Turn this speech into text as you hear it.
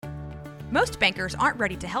Most bankers aren't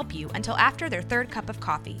ready to help you until after their third cup of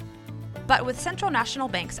coffee. But with Central National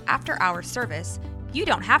Bank's after-hours service, you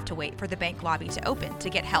don't have to wait for the bank lobby to open to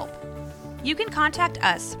get help. You can contact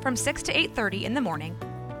us from 6 to 8:30 in the morning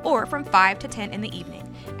or from 5 to 10 in the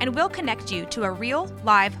evening, and we'll connect you to a real,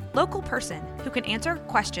 live, local person who can answer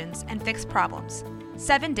questions and fix problems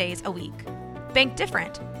 7 days a week. Bank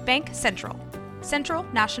different. Bank Central. Central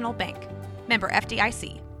National Bank. Member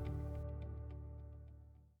FDIC.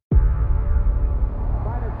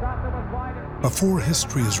 Before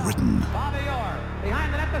history is written,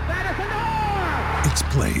 it's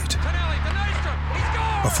played.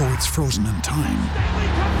 Before it's frozen in time,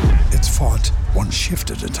 it's fought one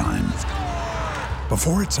shift at a time.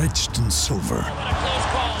 Before it's etched in silver,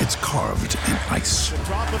 it's carved in ice.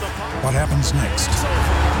 What happens next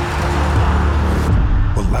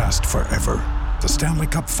will last forever. The Stanley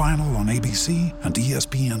Cup Final on ABC and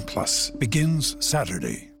ESPN Plus begins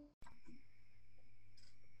Saturday.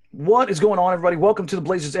 What is going on, everybody? Welcome to the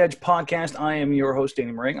Blazers Edge podcast. I am your host,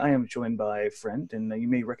 Danny Moring. I am joined by a friend, and you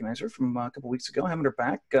may recognize her from a couple weeks ago. Having her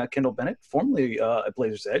back, Kendall Bennett, formerly at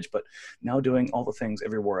Blazers Edge, but now doing all the things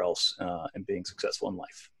everywhere else and being successful in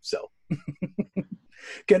life. So,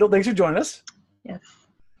 Kendall, thanks for joining us. Yes,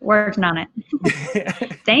 working on it.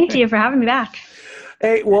 Thank you for having me back.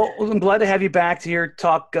 Hey, well, I'm glad to have you back to here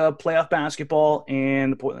talk playoff basketball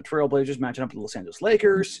and the Portland Trail Blazers matching up with the Los Angeles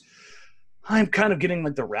Lakers. I'm kind of getting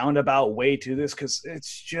like the roundabout way to this because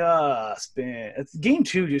it's just been – game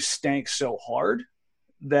two just stank so hard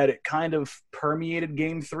that it kind of permeated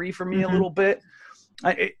game three for me a little bit.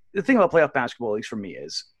 The thing about playoff basketball, at least for me,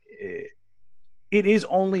 is it is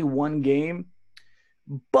only one game,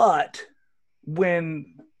 but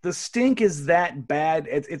when the stink is that bad,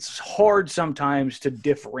 it's hard sometimes to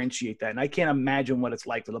differentiate that. And I can't imagine what it's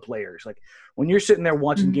like for the players. Like when you're sitting there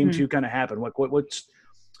watching game two kind of happen,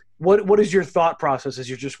 what is your thought process as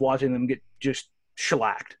you're just watching them get just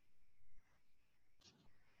shellacked?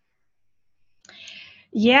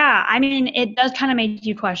 Yeah, I mean, it does kind of make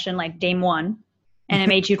you question like game one, and it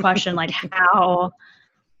made you question like how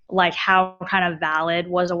kind of valid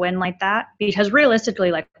was a win like that, because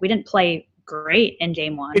realistically, like we didn't play great in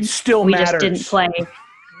game one. It still we matters. Just didn't play.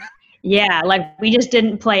 Yeah, like we just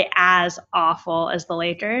didn't play as awful as the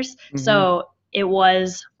Lakers. So it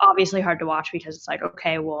was obviously hard to watch because it's like,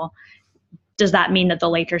 okay, well, does that mean that the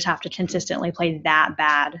Lakers have to consistently play that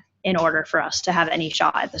bad in order for us to have any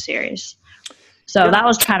shot at the series? So that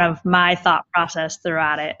was kind of my thought process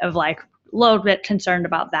throughout it, of like a little bit concerned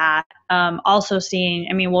about that. Also seeing,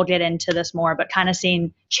 I mean, we'll get into this more, but kind of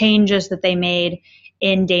seeing changes that they made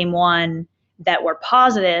in game one that were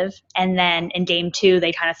positive, and then in game two,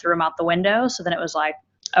 they kind of threw them out the window. So then it was like,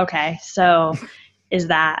 okay, so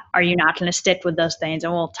are you not going to stick with those things?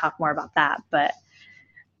 And we'll talk more about that. But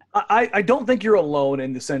I don't think you're alone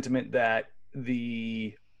in the sentiment that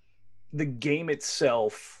the game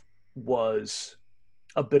itself was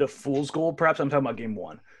a bit of fool's gold. Perhaps I'm talking about game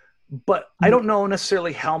one, but I don't know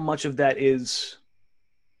necessarily how much of that is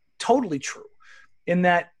totally true, in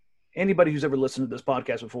that anybody who's ever listened to this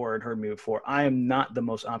podcast before and heard me before, I am not the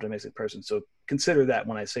most optimistic person. So consider that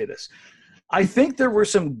when I say this. I think there were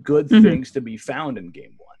some good things to be found in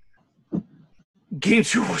game one. Game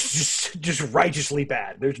two was just righteously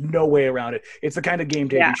bad. There's no way around it. It's the kind of game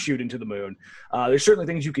you shoot into the moon. There's certainly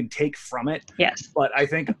things you can take from it. Yes. But I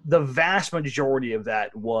think the vast majority of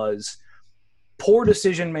that was poor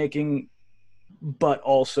decision-making, but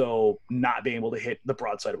also not being able to hit the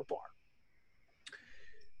broadside of a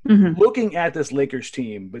barn. Looking at this Lakers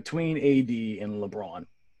team between AD and LeBron,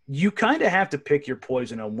 you kind of have to pick your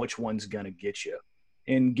poison on which one's going to get you.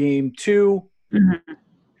 In game two,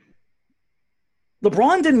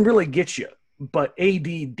 LeBron didn't really get you, but AD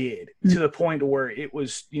did, to the point where it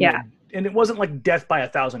was, you know, and it wasn't like death by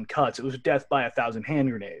 1,000 cuts. It was death by 1,000 hand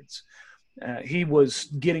grenades. He was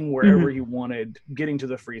getting wherever he wanted, getting to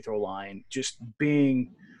the free throw line, just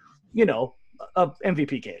being, you know, a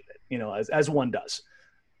MVP candidate, you know, as one does.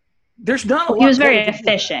 There's not a lot. He was very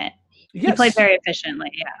efficient. Yes. He played very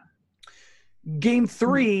efficiently, Game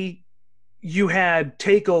three, you had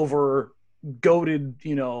takeover, goated,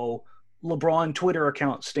 you know, LeBron Twitter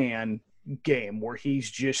account stan game where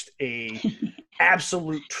he's just a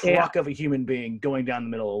absolute truck of a human being going down the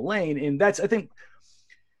middle of the lane. And that's, I think,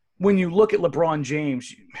 when you look at LeBron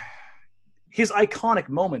James, his iconic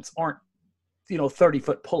moments aren't, you know,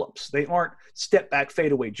 30-foot pull-ups. They aren't step-back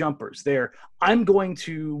fadeaway jumpers. They're, I'm going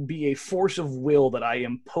to be a force of will that I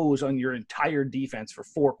impose on your entire defense for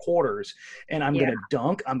 4 quarters, and I'm going to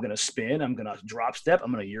dunk, I'm going to spin, I'm going to drop step,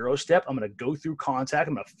 I'm going to Euro step, I'm going to go through contact,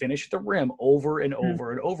 I'm going to finish at the rim over and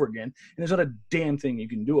over and over again, and there's not a damn thing you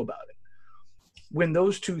can do about it. when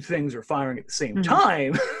those two things are firing at the same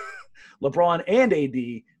time, LeBron and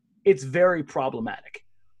AD, it's very problematic.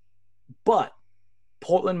 But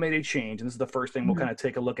Portland made a change, and this is the first thing we'll kind of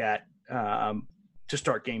take a look at to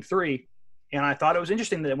start Game 3. And I thought it was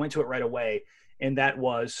interesting that it went to it right away, and that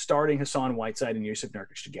was starting Hassan Whiteside and Yusuf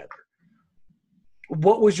Nurkic together.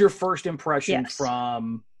 What was your first impression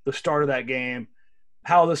from the start of that game,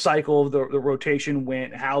 how the cycle of the rotation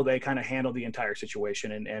went, how they kind of handled the entire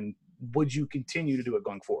situation, and would you continue to do it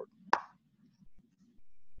going forward?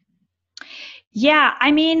 Yeah,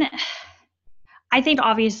 I mean, I think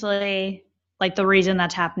obviously like the reason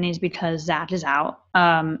that's happening is because Zach is out.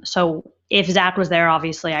 So if Zach was there,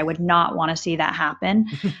 obviously I would not want to see that happen.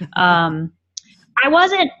 I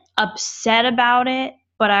wasn't upset about it,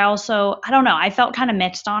 but I don't know, I felt kind of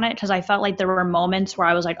mixed on it because I felt like there were moments where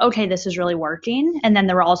I was like, okay, this is really working. And then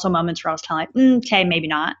there were also moments where I was kind of like, okay, maybe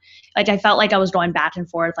not. Like I felt like I was going back and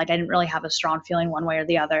forth. Like I didn't really have a strong feeling one way or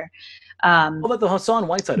the other. What about the Hassan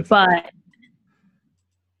Whiteside effect? But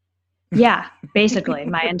yeah, basically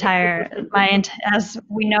as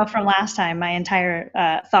we know from last time, my entire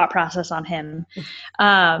thought process on him.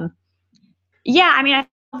 Yeah, I mean, I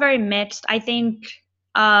felt very mixed. I think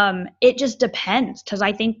it just depends because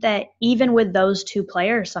I think that even with those two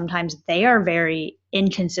players, sometimes they are very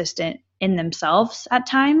inconsistent in themselves at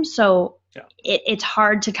times. So it's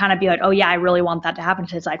hard to kind of be like, oh yeah, I really want that to happen.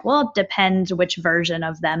 It's like, well, it depends which version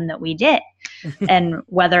of them that we get and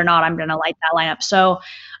whether or not I'm going to like that lineup. So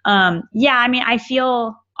yeah, I mean, I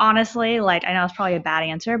feel honestly, like, I know it's probably a bad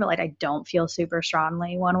answer, but like, I don't feel super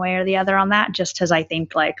strongly one way or the other on that, just because I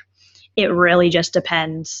think like it really just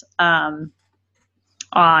depends on,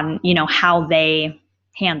 you know, how they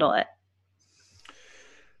handle it.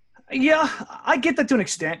 Yeah, I get that to an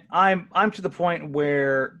extent. I'm to the point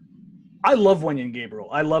where I love Wenyen Gabriel.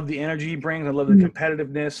 I love the energy he brings. I love the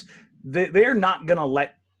competitiveness. They're not going to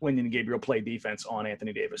let Wenyen Gabriel play defense on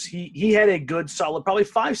Anthony Davis. He had a good, solid, probably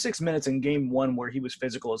 5-6 minutes in Game 1 where he was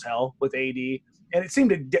physical as hell with AD, and it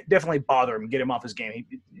seemed to definitely bother him, get him off his game.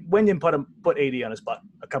 Wenyen put AD on his butt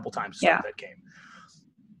a couple times to start that game.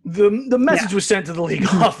 The message was sent to the league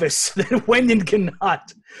office that Wenyen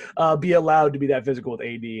cannot be allowed to be that physical with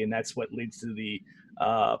AD, and that's what leads to the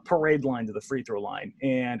parade line to the free throw line.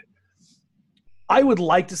 And I would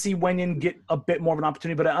like to see Wenyen get a bit more of an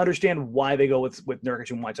opportunity, but I understand why they go with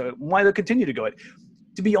Nurkic and Whiteside, why they'll continue to go it.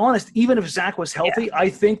 To be honest, even if Zach was healthy, I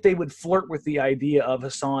think they would flirt with the idea of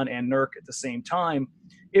Hassan and Nurk at the same time,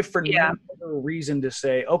 if for no other reason to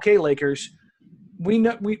say, okay, Lakers, we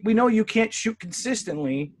know you can't shoot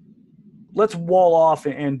consistently. Let's wall off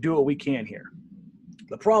and do what we can here.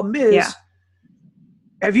 The problem is,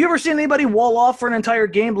 have you ever seen anybody wall off for an entire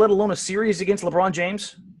game, let alone a series against LeBron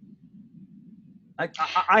James?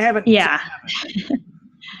 I haven't. Yeah.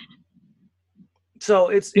 So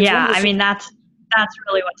it's I mean, that's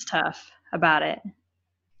really what's tough about it.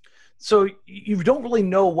 So you don't really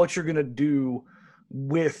know what you're going to do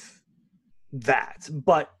with that.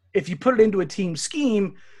 But if you put it into a team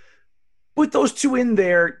scheme, with those two in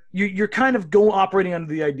there, you're kind of operating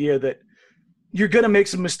under the idea that you're going to make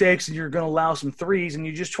some mistakes and you're going to allow some threes, and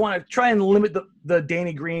you just want to try and limit the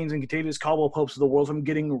Danny Greens and Kentavious Caldwell-Popes of the world from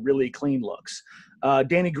getting really clean looks.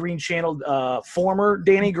 Danny Green channeled former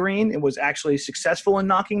Danny Green and was actually successful in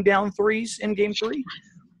knocking down threes in Game 3,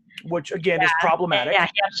 which, again, is problematic. Yeah,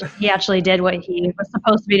 he actually did what he was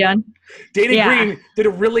supposed to be doing. Danny Green did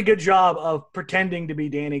a really good job of pretending to be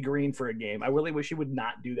Danny Green for a game. I really wish he would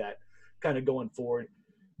not do that kind of going forward.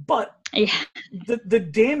 But the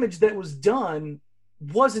damage that was done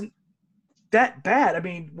wasn't that bad. I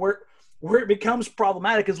mean, where it becomes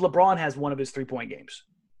problematic is LeBron has one of his 3-point games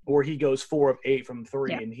where he goes 4 of 8 from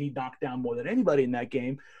 3, and he knocked down more than anybody in that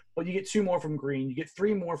game. But you get 2 more from Green. You get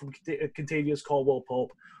 3 more from Kentavious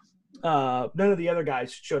Caldwell-Pope. None of the other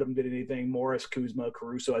guys showed up and did anything. Morris, Kuzma,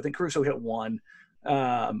 Caruso. I think Caruso hit 1.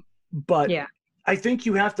 But I think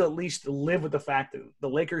you have to at least live with the fact that the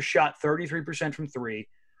Lakers shot 33% from 3.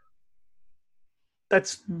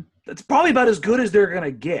 That's probably about as good as they're going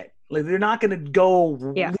to get. Like, they're not going to go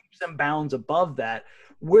leaps and bounds above that.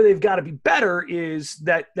 Where they've got to be better is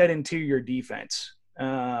that interior defense.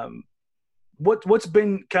 What's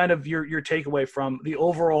been kind of your takeaway from the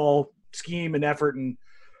overall scheme and effort and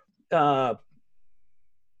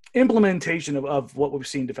implementation of what we've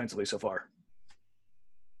seen defensively so far?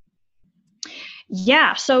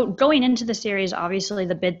 Yeah, so going into the series, obviously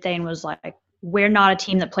the big thing was like, we're not a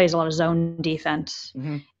team that plays a lot of zone defense.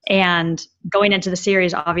 Mm-hmm. And going into the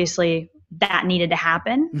series, obviously that needed to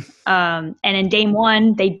happen. And in Game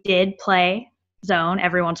 1, they did play zone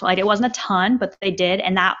every once in a while. Like, it wasn't a ton, but they did.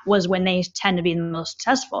 And that was when they tend to be the most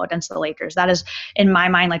successful against the Lakers. That is, in my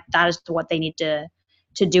mind, like, that is what they need to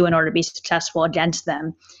do in order to be successful against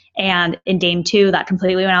them. And in game 2, that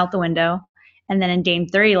completely went out the window. And then in game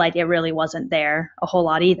 3, like, it really wasn't there a whole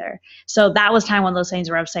lot either. So that was kind of one of those things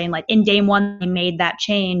where I was saying, like, in game 1, they made that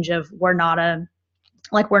change of we're not a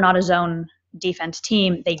zone defense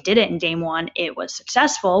team. They did it in game 1. It was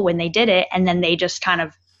successful when they did it. And then they just kind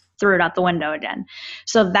of threw it out the window again.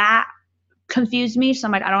 So that confused me. So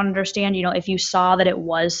I'm like, I don't understand, if you saw that it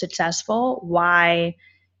was successful, why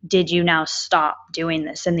did you now stop doing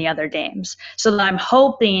this in the other games? So that I'm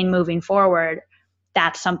hoping moving forward,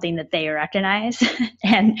 that's something that they recognize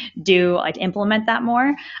and do, like, implement that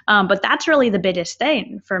more. But that's really the biggest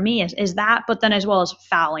thing for me is that, but then as well as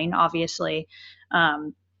fouling, obviously,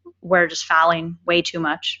 we're just fouling way too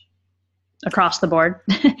much across the board.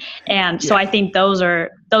 And so I think those are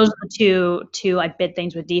the two like big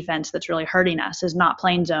things with defense that's really hurting us, is not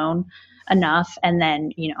playing zone enough, and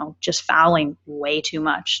then, just fouling way too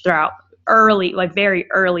much throughout very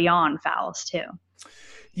early on fouls too.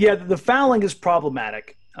 Yeah, the fouling is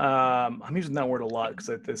problematic. I'm using that word a lot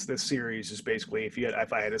because this series is basically,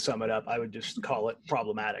 if I had to sum it up, I would just call it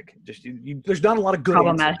problematic. Just there's not a lot of good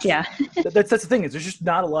problematic answers. Yeah, that's the thing, is there's just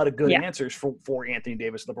not a lot of good answers for Anthony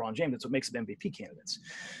Davis and LeBron James. That's what makes them MVP candidates.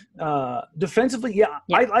 Defensively,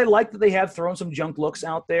 I like that they have thrown some junk looks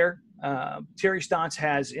out there. Terry Stotts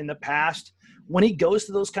has in the past. When he goes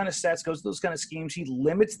to those kind of sets, goes to those kind of schemes, he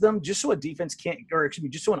limits them just so just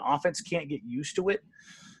so an offense can't get used to it.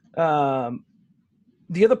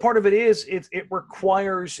 The other part of it is it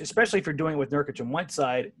requires, especially if you're doing it with Nurkic and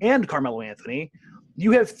Whiteside and Carmelo Anthony,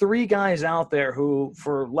 you have 3 guys out there who,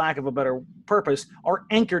 for lack of a better purpose, are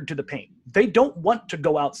anchored to the paint. They don't want to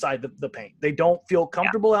go outside the paint. They don't feel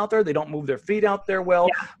comfortable out there. They don't move their feet out there well.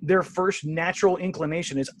 Yeah. Their first natural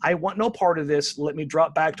inclination is, I want no part of this. Let me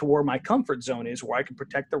drop back to where my comfort zone is, where I can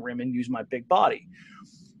protect the rim and use my big body.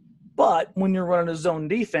 But when you're running a zone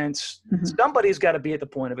defense, somebody's got to be at the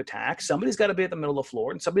point of attack. Somebody's got to be at the middle of the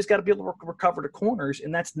floor, and somebody's got to be able to recover the corners,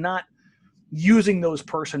 and that's not using those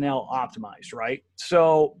personnel optimized, right?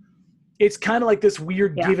 So it's kind of like this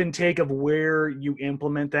weird give and take of where you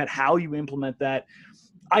implement that, how you implement that.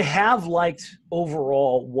 I have liked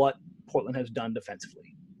overall what Portland has done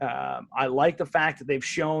defensively. I like the fact that they've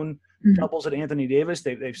shown doubles at Anthony Davis.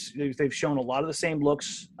 They've shown a lot of the same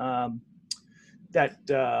looks that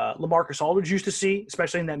LaMarcus Aldridge used to see,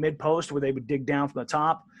 especially in that mid post where they would dig down from the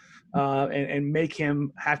top and make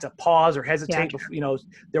him have to pause or hesitate. Yeah.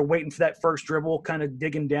 They're waiting for that first dribble, kind of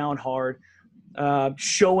digging down hard,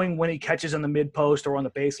 showing when he catches on the mid post or on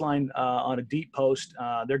the baseline on a deep post.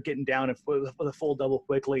 They're getting down with a full double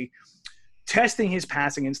quickly, testing his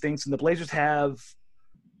passing instincts. And the Blazers have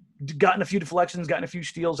gotten a few deflections, gotten a few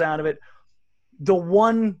steals out of it. The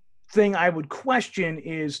one thing I would question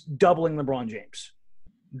is doubling LeBron James.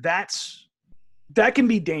 That can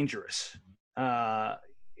be dangerous.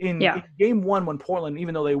 In game 1, when Portland,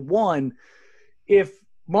 even though they won, if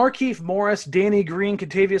Markieff Morris, Danny Green,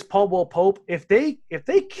 Kentavious Caldwell-Pope, if they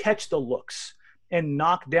catch the looks and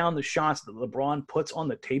knock down the shots that LeBron puts on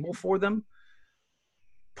the table for them,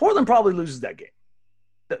 Portland probably loses that game.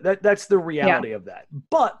 That's the reality of that.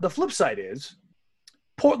 But the flip side is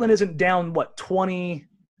Portland isn't down,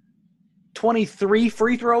 23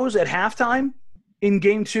 free throws at halftime in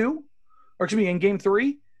game 2, or excuse me, in game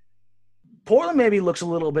 3. Portland maybe looks a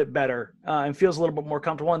little bit better and feels a little bit more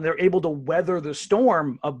comfortable, and they're able to weather the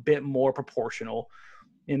storm a bit more proportional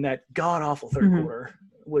in that god-awful third quarter,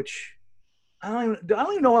 which I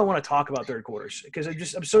don't even know I want to talk about third quarters, because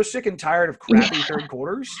I'm so sick and tired of crappy third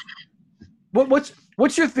quarters.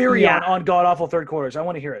 What's your theory on god-awful third quarters? I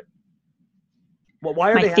want to hear it. Well,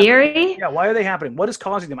 why are they happening? Theory? Yeah, why are they happening? What is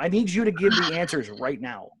causing them? I need you to give the answers right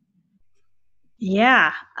now.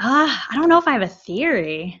 Yeah. I don't know if I have a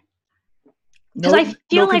theory. Because I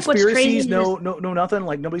feel like what's crazy no nothing,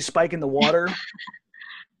 like nobody's spiking the water.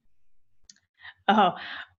 Oh,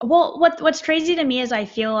 well, what's crazy to me is I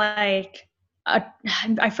feel like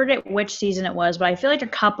I forget which season it was, but I feel like a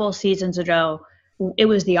couple seasons ago it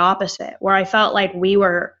was the opposite, where I felt like we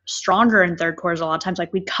were stronger in third quarters a lot of times.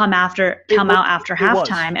 Like we'd come out after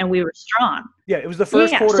halftime and we were strong. Yeah, it was the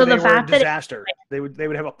first quarter so they were a disaster. They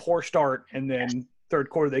would have a poor start, and then third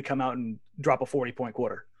quarter they come out and drop a 40-point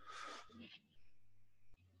quarter.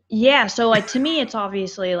 Yeah, so like to me it's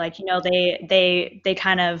obviously like, they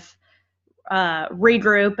kind of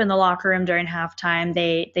regroup in the locker room during halftime.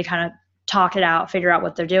 They kind of talk it out, figure out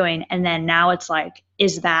what they're doing, and then now it's like,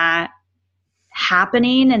 is that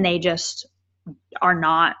happening and they just are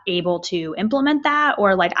not able to implement that,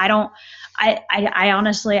 or like I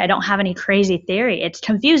honestly, I don't have any crazy theory. It's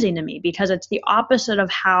confusing to me because it's the opposite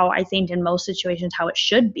of how I think in most situations how it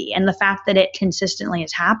should be. And the fact that it consistently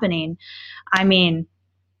is happening, I mean,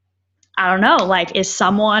 I don't know, like, is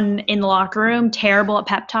someone in the locker room terrible at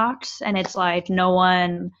pep talks? And it's like no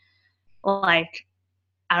one, like,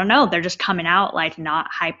 I don't know, they're just coming out like not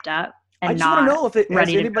hyped up and I just want to know if has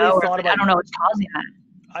anybody thought about. I don't know what's causing that.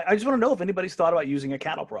 I just want to know if anybody's thought about using a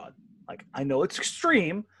cattle prod. Like, I know it's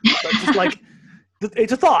extreme, but just like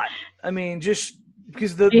it's a thought. I mean, just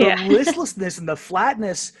because the listlessness and the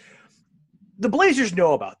flatness, the Blazers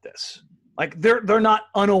know about this. Like, they're not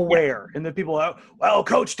unaware, and the people are, well,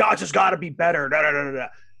 Coach Stotts has got to be better. Da, da, da,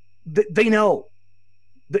 da. They know.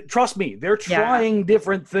 Trust me, they're trying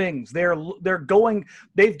different things. They're going.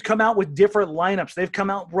 They've come out with different lineups. They've come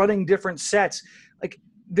out running different sets.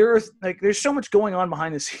 There's so much going on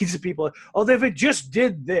behind the scenes of people. Oh, if it just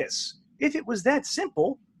did this, if it was that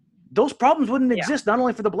simple, those problems wouldn't exist, not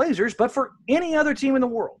only for the Blazers, but for any other team in the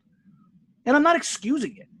world. And I'm not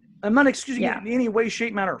excusing it. I'm not excusing it in any way,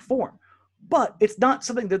 shape, manner, or form. But it's not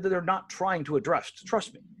something that they're not trying to address.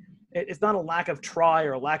 Trust me. It's not a lack of try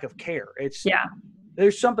or a lack of care. It's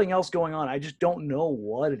there's something else going on. I just don't know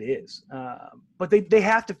what it is. But they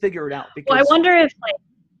have to figure it out. Because, I wonder if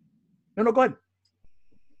No, go ahead.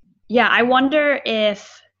 Yeah, I wonder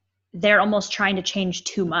if they're almost trying to change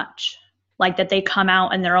too much. Like that they come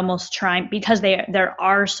out and they're almost trying, because there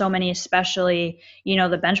are so many, especially,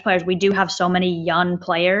 the bench players. We do have so many young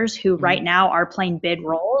players who right now are playing big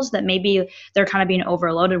roles that maybe they're kind of being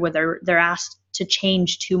overloaded with they're asked to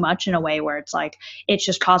change too much in a way where it's like it's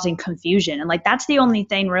just causing confusion. And like that's the only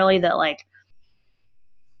thing really that like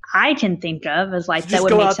I can think of is like that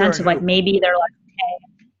would make sense of like maybe they're like,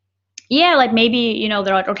 okay. Yeah, like maybe,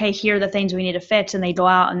 they're like, okay, here are the things we need to fix. And they go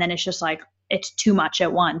out and then it's just like, it's too much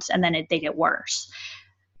at once. And then they get worse,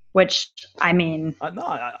 which, I mean,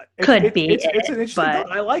 could be. It's an interesting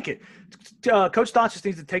thought. I like it. Coach Stotts just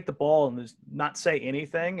needs to take the ball and just not say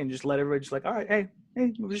anything and just let everybody just like, all right, hey,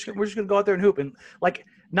 we're just going to go out there and hoop. And like,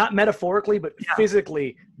 not metaphorically, but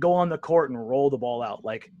physically go on the court and roll the ball out.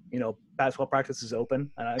 Like, basketball practice is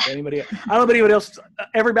open. I don't know if anybody else,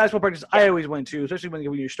 every basketball practice I always went to, especially when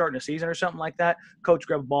you're starting a season or something like that, coach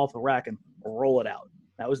grab a ball off the rack and roll it out.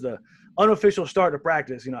 That was the unofficial start of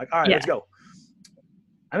practice. Like, all right, let's go.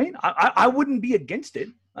 I mean, I wouldn't be against it.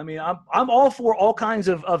 I mean, I'm all for all kinds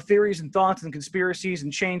of theories and thoughts and conspiracies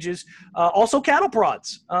and changes. Also, cattle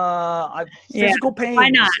prods. Physical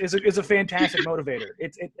pain is a fantastic motivator.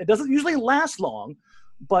 It doesn't usually last long,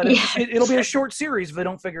 but it'll be a short series if they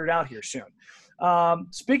don't figure it out here soon.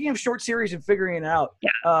 Speaking of short series and figuring it out,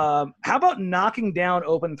 how about knocking down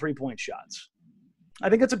open 3-point shots? I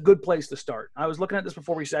think that's a good place to start. I was looking at this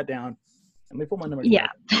before we sat down. Let me pull my numbers.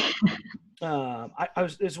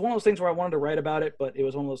 It's one of those things where I wanted to write about it, but it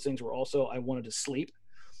was one of those things where also I wanted to sleep.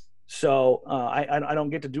 So I don't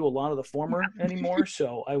get to do a lot of the former anymore.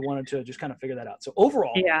 So I wanted to just kind of figure that out. So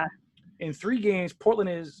overall, in 3 games, Portland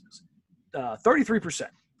is 33%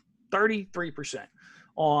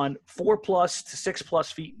 on 4+ to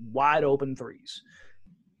 6+ feet wide open threes.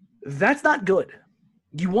 That's not good.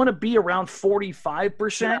 You want to be around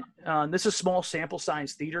 45%. This is small sample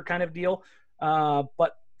size theater kind of deal.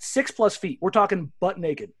 But 6+ feet, we're talking butt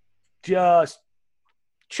naked, just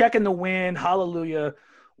checking the wind, hallelujah,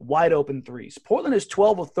 wide open threes. Portland is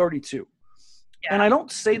 12 of 32. And I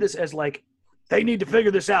don't say this as like they need to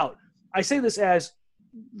figure this out. I say this as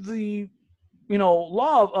the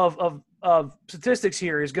law of statistics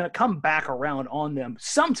here is going to come back around on them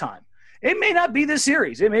sometime. It may not be this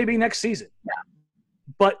series. It may be next season.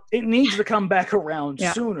 But it needs to come back around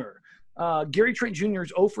sooner. Gary Trent Jr.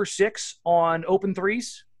 is 0 for 6 on open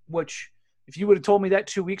threes, which if you would have told me that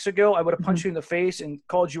 2 weeks ago, I would have punched you in the face and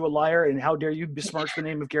called you a liar. And how dare you besmirch the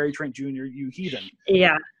name of Gary Trent Jr., you heathen.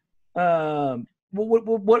 Yeah. What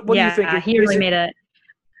do you think? He really made a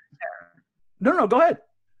 – No, go ahead.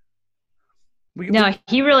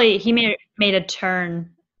 He made a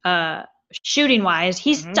turn shooting wise.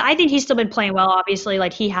 I think he's still been playing well, obviously.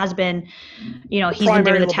 Like he has been, he's been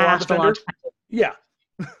doing the task for a long time. Yeah.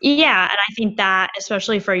 Yeah. And I think that,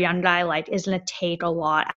 especially for a young guy, like is going to take a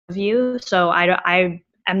lot out of you. So I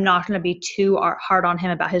am not going to be too hard on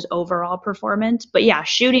him about his overall performance, but yeah,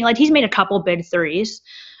 shooting, like he's made a couple big threes,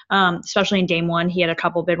 especially in game 1, he had a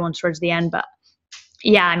couple big ones towards the end, but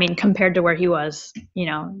yeah, I mean, compared to where he was,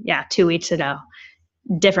 2 weeks ago,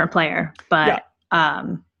 different player, but,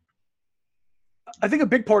 I think a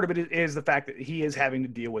big part of it is the fact that he is having to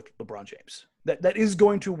deal with LeBron James. That is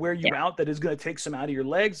going to wear you out. That is going to take some out of your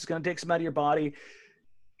legs. It's going to take some out of your body.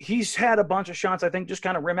 he's had a bunch of shots, I think, just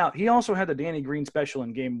kind of rim out. He also had the Danny Green special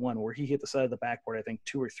in game 1 where he hit the side of the backboard, I think,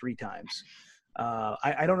 2 or 3 times.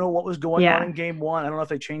 I don't know what was going on in game 1. I don't know if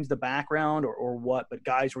they changed the background or what, but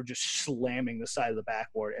guys were just slamming the side of the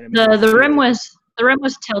backboard. And the rim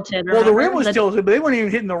was tilted. Well, the rim was tilted, but they weren't even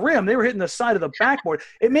hitting the rim. They were hitting the side of the backboard.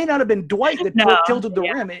 It may not have been Dwight that tilted the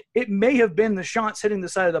rim. It may have been the shots hitting the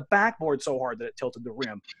side of the backboard so hard that it tilted the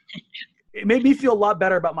rim. It made me feel a lot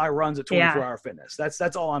better about my runs at 24-Hour Fitness.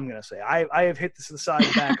 That's all I'm going to say. I have hit this to the side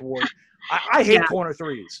of the backboard. I hate corner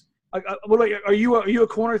threes. What about you? Are you a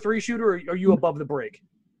corner 3 shooter, or are you above the break?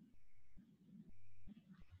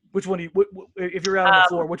 Which one do you? If you're out on the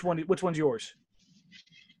floor, which one's yours?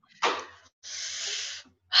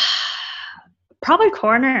 Probably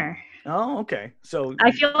corner. Oh, okay. So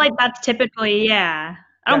I feel like that's typically I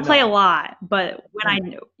don't play a lot, but when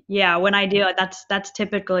I do, that's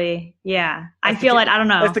typically I feel like I don't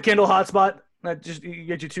know. That's the Kindle hotspot. Just you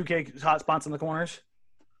get your 2K hotspots in the corners.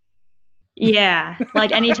 Yeah,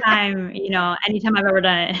 like anytime I've ever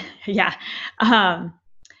done it.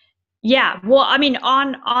 Well, I mean,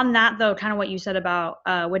 on that though, kind of what you said about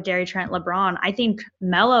with Derry Trent, LeBron, I think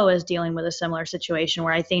Melo is dealing with a similar situation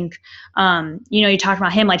where I think, you talked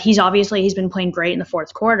about him, like he's been playing great in the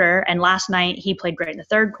fourth quarter, and last night he played great in the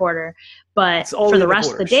third quarter, but for the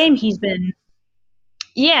rest of the game, he's been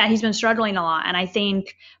struggling a lot. And I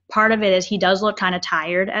think part of it is he does look kind of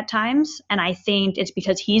tired at times. And I think it's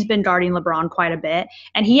because he's been guarding LeBron quite a bit.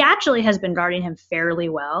 And he actually has been guarding him fairly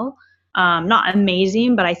well. Not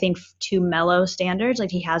amazing, but I think to Melo standards,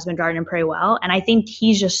 like he has been guarding him pretty well. And I think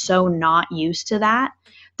he's just so not used to that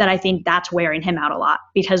I think that's wearing him out a lot,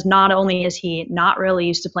 because not only is he not really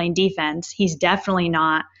used to playing defense, he's definitely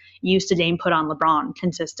not used to being put on LeBron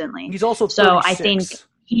consistently. He's also 36. So I think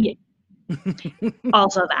he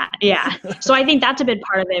also that, So I think that's a big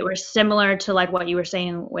part of it. We're similar to like what you were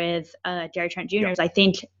saying with Derry Trent Jr. I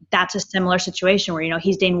think that's a similar situation where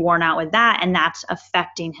he's getting worn out with that, and that's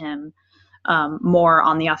affecting him more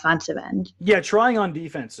on the offensive end. Yeah, trying on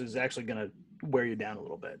defense is actually going to wear you down a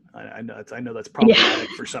little bit. I know that's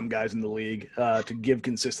problematic for some guys in the league to give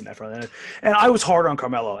consistent effort. And I was hard on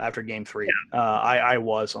Carmelo after game 3. I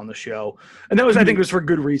was on the show, and that was I think it was for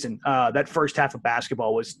good reason. That first half of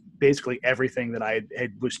basketball was basically everything that I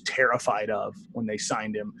was terrified of when they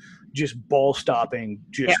signed him. Just ball stopping,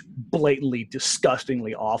 just blatantly,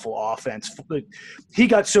 disgustingly awful offense. He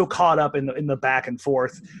got so caught up in the back and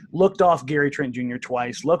forth, looked off Gary Trent Jr.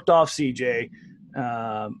 twice, looked off CJ.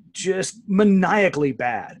 Just maniacally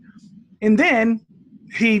bad. And then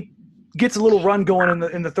he gets a little run going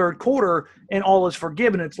in the third quarter, and all is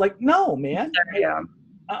forgiven. It's like, no, man.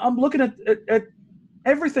 I'm looking at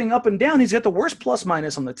everything up and down. He's got the worst plus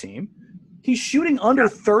minus on the team. He's shooting under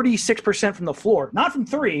 36% from the floor, not from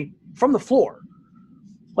 3, from the floor.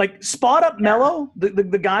 Like spot up Melo,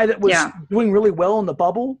 the guy that was doing really well in the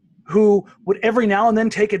bubble, who would every now and then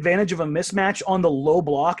take advantage of a mismatch on the low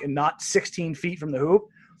block and not 16 feet from the hoop.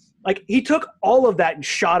 Like he took all of that and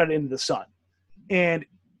shot it into the sun. And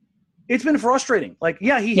it's been frustrating. Like,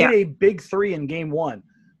 he hit a big 3 in game 1.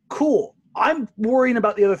 Cool. I'm worrying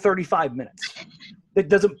about the other 35 minutes. That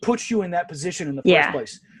doesn't put you in that position in the first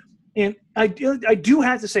place. And I do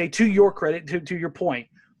have to say, to your credit, to your point,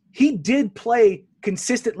 he did play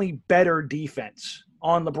consistently better defense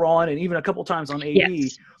on LeBron and even a couple times on AD.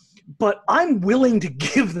 Yes. But I'm willing to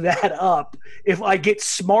give that up if I get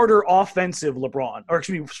smarter offensive LeBron, or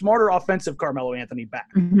excuse me, smarter offensive Carmelo Anthony back.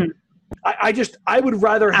 Mm-hmm. I would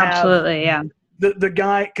rather have the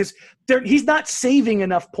guy, because he's not saving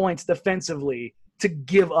enough points defensively to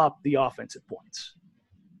give up the offensive points,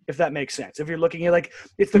 if that makes sense. If you're looking at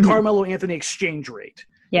it's the Carmelo Anthony exchange rate.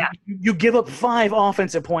 Yeah. You give up 5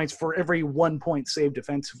 offensive points for every 1 point saved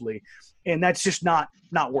defensively, and that's just not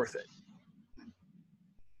worth it.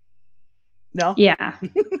 No? Yeah.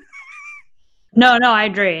 No, I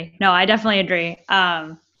agree. No, I definitely agree.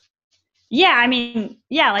 I mean,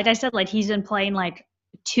 like I said, he's been playing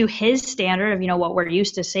to his standard of, what we're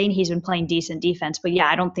used to seeing. He's been playing decent defense, but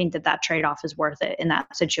I don't think that trade-off is worth it in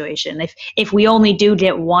that situation. If we only do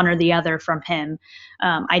get one or the other from him,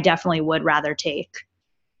 I definitely would rather take,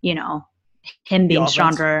 him being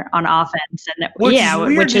stronger on offense, and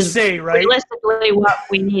which is right? Realistically what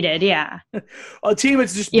we needed. A team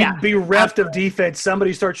that's just bereft of defense.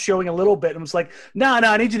 Somebody starts showing a little bit, and it's like, no,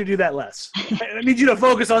 I need you to do that less. I need you to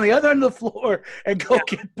focus on the other end of the floor and go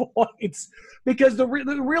get points. Because the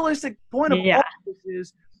realistic point of all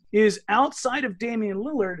this is outside of Damian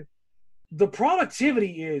Lillard, the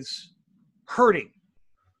productivity is hurting.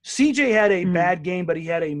 CJ had a bad game, but he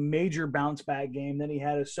had a major bounce back game. Then he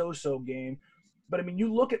had a so-so game. But, I mean,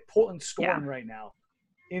 you look at Portland's scoring right now.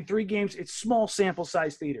 in 3 games, it's small sample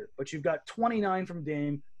size theater, but you've got 29 from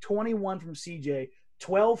Dame, 21 from CJ,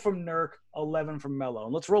 12 from Nurk, 11 from Melo.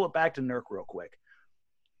 And let's roll it back to Nurk real quick.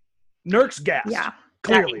 Nurk's gassed,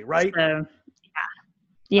 clearly, right? Yeah.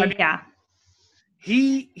 I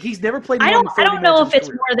mean, he's never played. I don't know if it's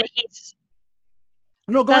more that he's.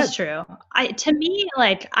 No, go That's ahead. true. To me,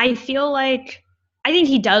 like, I feel like I think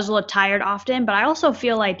he does look tired often, but I also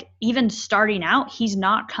feel like even starting out, he's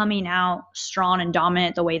not coming out strong and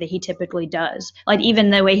dominant the way that he typically does. Like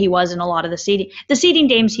even the way he was in a lot of the seeding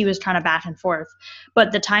games, he was kind of back and forth.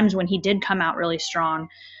 But the times when he did come out really strong,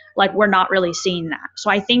 like we're not really seeing that.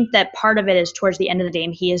 So I think that part of it is towards the end of the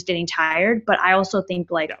game, he is getting tired. But I also think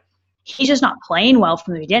he's just not playing well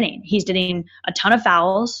from the beginning. He's getting a ton of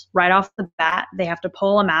fouls right off the bat. They have to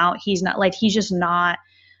pull him out. He's just not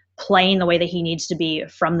playing the way that he needs to be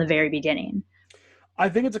from the very beginning. I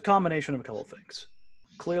think it's a combination of a couple of things.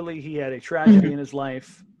 Clearly, he had a tragedy in his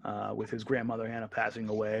life with his grandmother Hannah passing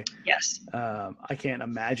away. Yes. I can't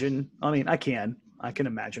imagine. I mean, I can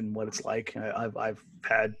imagine what it's like. I've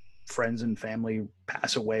had friends and family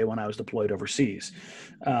pass away when I was deployed overseas.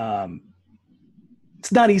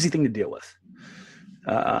 It's not an easy thing to deal with,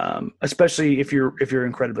 especially if you're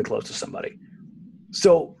incredibly close to somebody.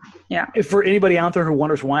 So, if for anybody out there who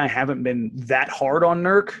wonders why I haven't been that hard on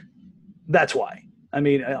Nurk, that's why. I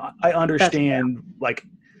mean, I understand, like,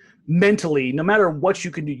 mentally, no matter what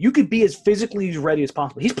you can do, you could be as physically ready as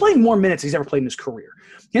possible. He's playing more minutes than he's ever played in his career.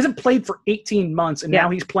 He hasn't played for 18 months, and now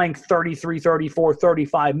he's playing 33, 34,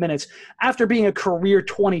 35 minutes after being a career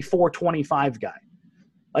 24, 25 guy.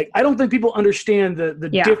 Like, I don't think people understand the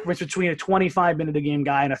difference between a 25-minute-a-game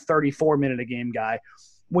guy and a 34-minute-a-game guy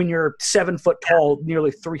when you're 7 foot tall, nearly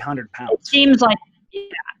 300 pounds. It seems like,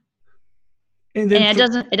 and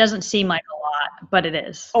it doesn't seem like a lot, but it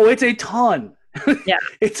is. Oh, it's a ton. Yeah.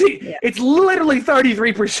 It's literally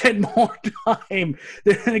 33% more time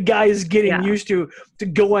than a guy is getting used to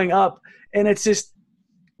going up. And it's just,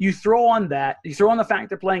 you throw on the fact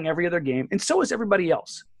they're playing every other game, and so is everybody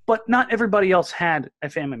else. But not everybody else had a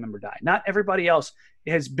family member die. Not everybody else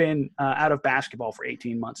has been out of basketball for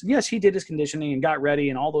 18 months. And yes, he did his conditioning and got ready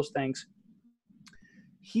and all those things.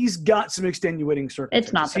 He's got some extenuating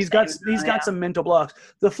circumstances. It's not He's got some mental blocks.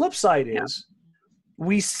 The flip side is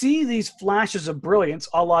we see these flashes of brilliance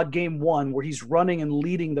a la game 1 where he's running and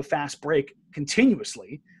leading the fast break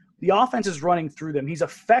continuously. The offense is running through them. He's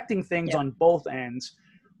affecting things on both ends.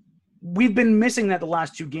 We've been missing that the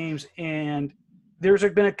last 2 games, and there's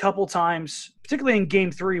been a couple times, particularly in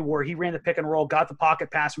game 3, where he ran the pick and roll, got the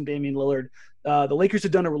pocket pass from Damian Lillard. The Lakers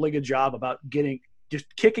have done a really good job about just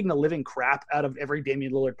kicking the living crap out of every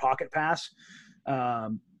Damian Lillard pocket pass.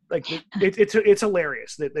 It's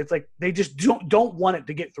hilarious. It's like they just don't want it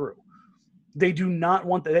to get through. They do not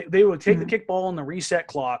want that. They would take the kickball on the reset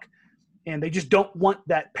clock, and they just don't want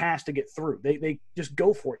that pass to get through. They just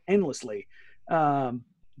go for it endlessly.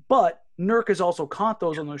 But Nurk has also caught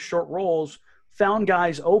those on those short rolls, found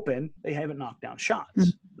guys open. They haven't knocked down shots.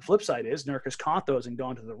 The flip side is Nurk has caught those and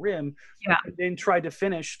gone to the rim and then tried to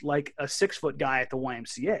finish like a 6-foot guy at the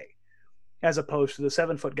YMCA, as opposed to the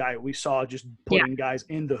 7-foot guy we saw just putting guys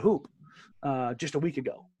in the hoop just a week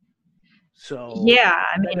ago. So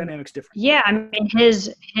that dynamic's different. Yeah, I mean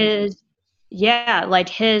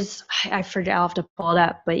I forget, I'll have to pull it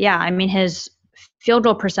up, but I mean his field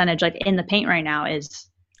goal percentage like in the paint right now is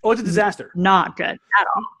it's a disaster. Not good at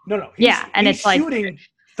all. No. He's it's shooting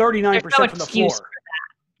 39% from the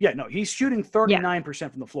floor. He's shooting 39%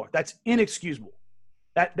 from the floor. That's inexcusable.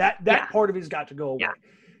 That part of it's got to go away. Yeah.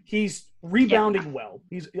 He's rebounding well.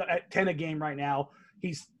 He's at 10 a game right now.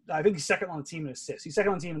 I think he's second on the team in assists.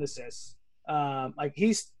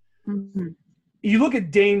 You look at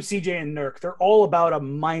Dame, CJ, and Nurk, they're all about a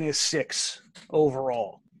 -6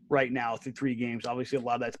 overall right now through 3 games. Obviously, a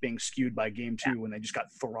lot of that's being skewed by game 2 when they just got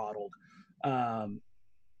throttled.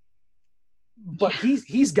 But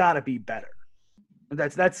he's got to be better.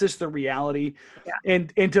 That's just the reality. Yeah.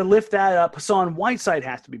 And to lift that up, Hassan Whiteside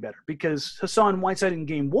has to be better, because Hassan Whiteside in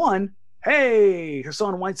game 1,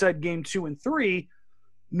 Hassan Whiteside game 2 and 3,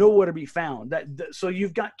 nowhere to be found. So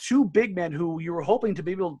you've got 2 big men who you were hoping to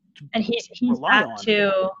be able to rely on.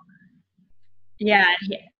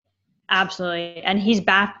 Absolutely. And he's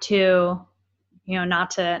back to, not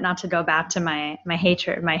to go back to my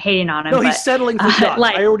hatred, my hating on him. No, he's settling for shots.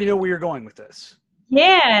 I already know where you're going with this.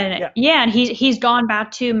 Yeah. And he's gone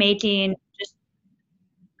back to making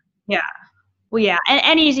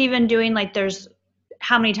and he's even doing there's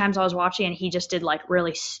how many times I was watching and he just did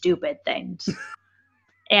really stupid things.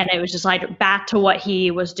 And it was just back to what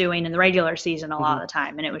he was doing in the regular season a lot of the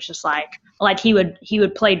time. And it was just he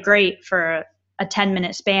would play great for a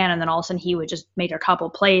 10-minute span, and then all of a sudden he would just make a couple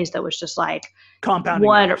plays that was just like, compounding.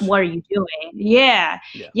 What are you doing? Yeah.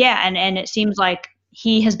 And it seems like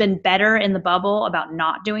he has been better in the bubble about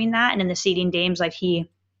not doing that, and in the seeding games, like he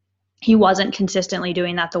wasn't consistently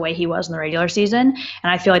doing that the way he was in the regular season.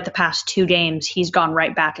 And I feel like the past 2 games, he's gone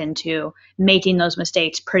right back into making those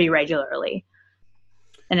mistakes pretty regularly.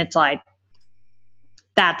 And it's like,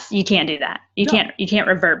 you can't do that. You can't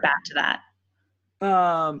revert back to that.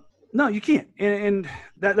 No, you can't. And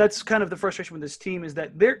that's kind of the frustration with this team, is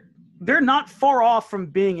that they're not far off from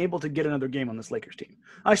being able to get another game on this Lakers team.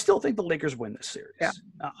 I still think the Lakers win this series. Yeah.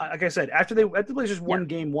 Like I said, after the Blazers won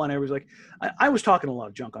game 1, I was like, I was talking a lot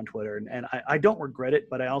of junk on Twitter, and I don't regret it,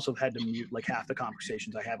 but I also had to mute like half the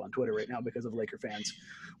conversations I have on Twitter right now because of Laker fans,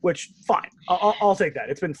 which fine. I'll take that.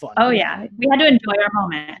 It's been fun. Oh yeah. We had to enjoy our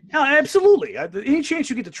moment. No, absolutely. Any chance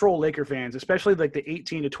you get to troll Laker fans, especially like the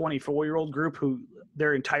 18 to 24-year-old group who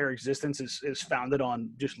their entire existence is founded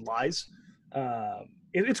on just lies.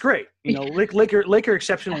 It's great. Laker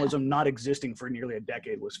exceptionalism not existing for nearly a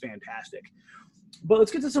decade was fantastic. But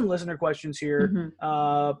let's get to some listener questions here.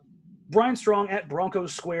 Mm-hmm. Brian Strong at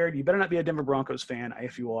Broncos Squared. You better not be a Denver Broncos fan.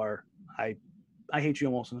 If you are, I hate you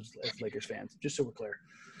almost as Lakers fans, just so we're clear.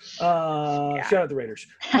 Shout out the Raiders.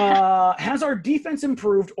 Has our defense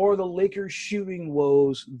improved, or are the Lakers shooting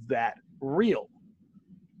woes that real?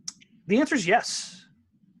 The answer is yes.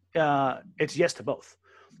 It's yes to both.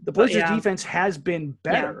 The Blazers defense has been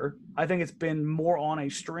better. Yeah. I think it's been more on a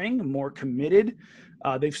string, more committed.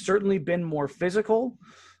 They've certainly been more physical.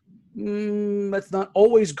 That's not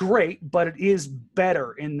always great, but it is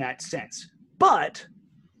better in that sense. But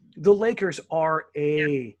the Lakers are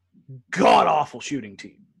a god-awful shooting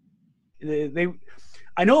team.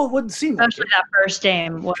 I know it wouldn't seem like especially that first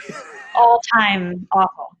game was all-time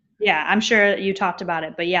awful. Yeah, I'm sure you talked about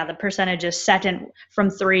it, but yeah, the percentage is second from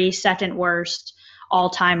 3, second worst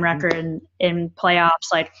all-time record in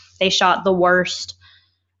playoffs. Like they shot the worst,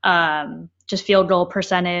 just field goal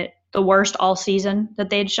percentage, the worst all season that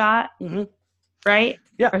they'd shot, right?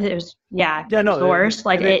 Yeah, or it was the worst.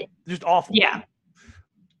 Like it just awful. Yeah,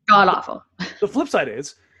 god awful. The flip side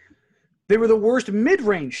is they were the worst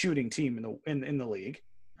mid-range shooting team in the league.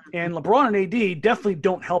 And LeBron and AD definitely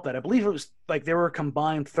don't help that. I believe it was like they were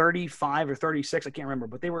combined 35 or 36. I can't remember,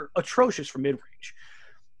 but they were atrocious for mid-range.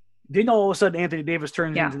 Then all of a sudden Anthony Davis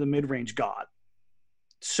turns into the mid-range god.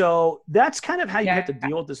 So that's kind of how you have to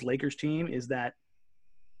deal with this Lakers team, is that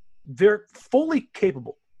they're fully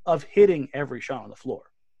capable of hitting every shot on the floor.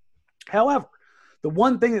 However, the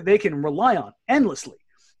one thing that they can rely on endlessly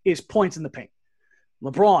is points in the paint.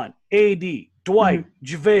 LeBron, AD, Dwight,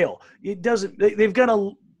 JaVale. They've got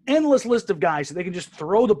an endless list of guys that they can just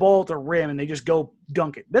throw the ball at the rim and they just go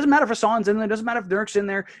dunk it. Doesn't matter if Hassan's in there. Doesn't matter if Dirk's in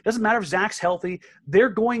there. Doesn't matter if Zach's healthy. They're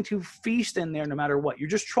going to feast in there no matter what. You're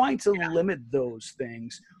just trying to limit those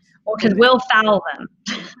things. Or because we'll foul them.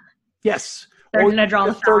 Yes. They're going to draw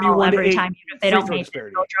the foul every time. If they don't make it,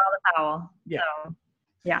 they'll draw the foul. Yeah. So,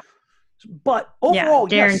 yeah. But overall,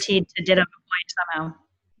 guaranteed to get a point somehow.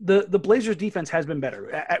 The Blazers defense has been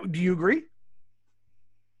better. Do you agree?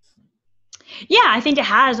 Yeah, I think it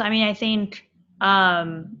has. I mean, I think,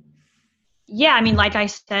 like I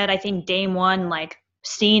said, I think game 1, like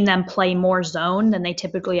seeing them play more zone than they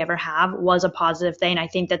typically ever have was a positive thing. I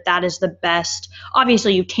think that is the best.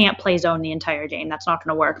 Obviously, you can't play zone the entire game. That's not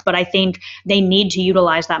going to work. But I think they need to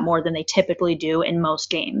utilize that more than they typically do in most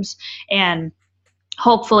games. And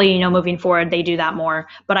hopefully, moving forward, they do that more.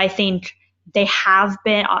 But I think they have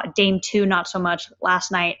been game 2, not so much.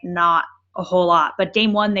 Last night, not a whole lot. But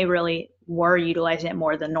game 1, they really were utilizing it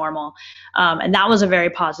more than normal. And that was a very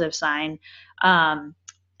positive sign.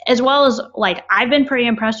 As well as, like, I've been pretty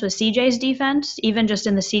impressed with CJ's defense, even just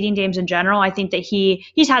in the seeding games in general. I think that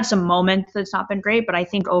he's had some moments that's not been great, but I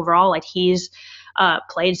think overall, like, he's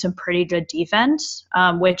played some pretty good defense,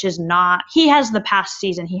 which is not – he has the past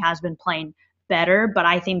season he has been playing better, but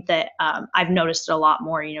I think that I've noticed it a lot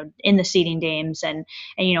more, in the seeding games and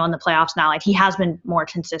in the playoffs now. Like, he has been more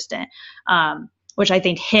consistent, which I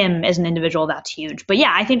think him as an individual, that's huge. But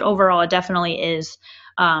yeah, I think overall it definitely is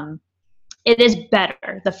it is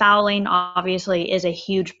better. The fouling obviously is a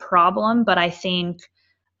huge problem, but I think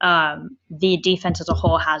the defense as a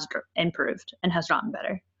whole has improved and has gotten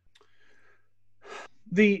better.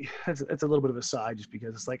 It's a little bit of a side just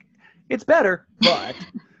because it's like, it's better, but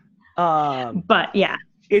but yeah,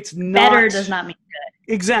 it's not better does not mean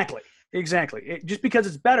good. Exactly. Exactly. Just because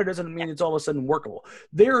it's better doesn't mean it's all of a sudden workable.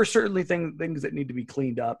 There are certainly things that need to be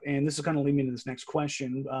cleaned up, and this is kind of leading me to this next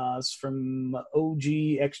question. It's from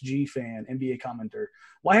OGXG fan, NBA commenter.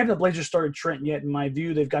 Why haven't the Blazers started Trent yet? In my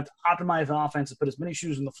view, they've got to optimize the offense and put as many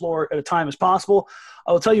shoes on the floor at a time as possible.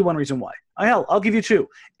 I will tell you one reason why. Hell, I'll give you two.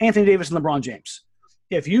 Anthony Davis and LeBron James.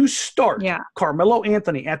 If you start Carmelo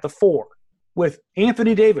Anthony at the 4 with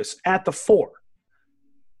Anthony Davis at the 4,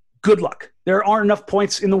 good luck. There aren't enough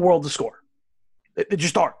points in the world to score. It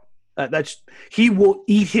just aren't. He will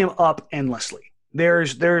eat him up endlessly.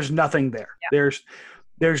 There's nothing there. Yeah.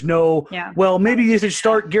 There's no. Yeah. Well, maybe you should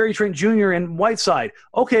start Gary Trent Jr. and Whiteside.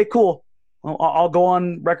 Okay, cool. Well, I'll go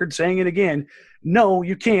on record saying it again. No,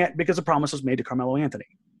 you can't, because a promise was made to Carmelo Anthony.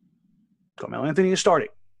 Carmelo Anthony is starting.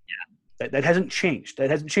 Yeah. That hasn't changed. That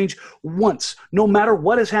hasn't changed once, no matter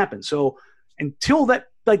what has happened. So until that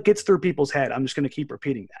gets through people's head, I'm just going to keep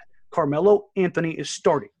repeating that. Carmelo Anthony is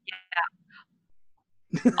starting.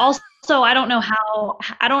 Yeah. Also, I don't know how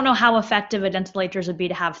effective against the Lakers would be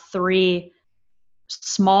to have 3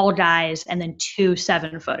 small guys and then 2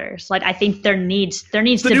 7-footers. Like, I think there needs to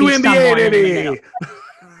be someone in the middle.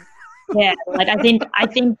 Yeah, like I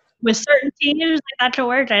think with certain teams that could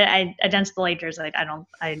work. I against the Lakers, I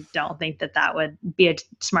don't think that would be a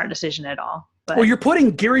smart decision at all. But, well, you're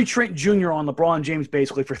putting Gary Trent Jr. on LeBron James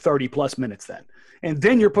basically for 30+ minutes then. And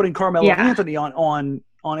then you're putting Carmelo Anthony on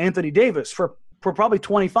Anthony Davis for probably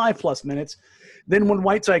 25+ minutes. Then when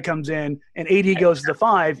Whiteside comes in and AD goes to the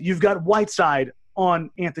 5, you've got Whiteside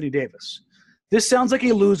on Anthony Davis. This sounds like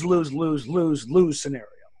a lose scenario.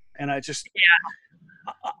 And I just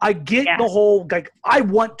I get the whole, like, I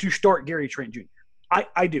want to start Gary Trent Jr.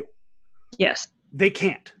 I do. Yes. They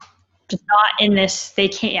can't. Just not in this. They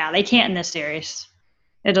can't. Yeah, they can't in this series.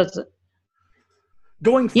 It doesn't.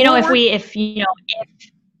 Going forward, I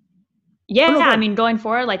mean, going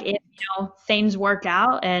forward, like if things work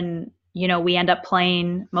out and we end up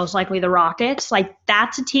playing most likely the Rockets, like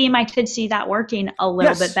that's a team I could see that working a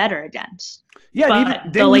little bit better against. Yeah, but even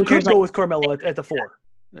then you could go with Carmelo at the 4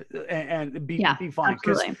 and be fine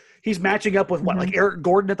because he's matching up with like Eric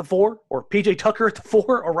Gordon at the 4 or PJ Tucker at the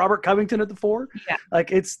 4 or Robert Covington at the 4. Yeah,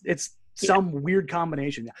 like it's some weird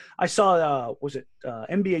combination. I saw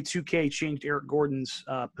NBA 2K changed Eric Gordon's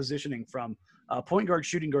positioning from point guard,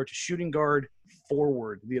 shooting guard to shooting guard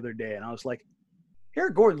forward the other day, and I was like,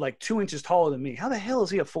 Eric Gordon like 2 inches taller than me. How the hell is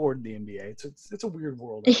he a forward in the NBA? It's a weird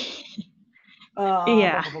world.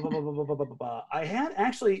 I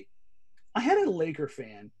had a Laker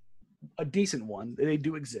fan, a decent one, they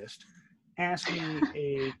do exist, ask me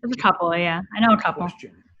There's a couple, I know a couple.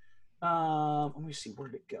 Question. Let me see,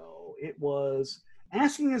 where'd it go? It was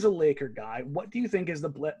asking as a Laker guy, what do you think is the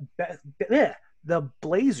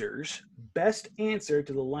Blazers' best answer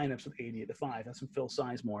to the lineups with AD at the 5? That's from Phil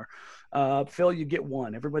Sizemore. Phil, you get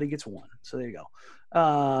 1. Everybody gets 1. So there you go.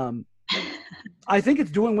 I think it's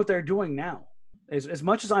doing what they're doing now. As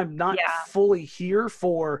much as I'm not fully here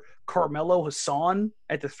for Carmelo Hassan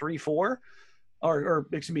at the 3-4, or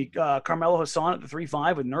excuse me, Carmelo Hassan at the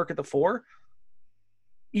 3-5 with Nurk at the 4,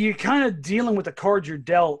 you're kind of dealing with the cards you're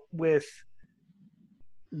dealt with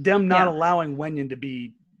them not allowing Wenyen to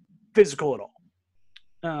be physical at all.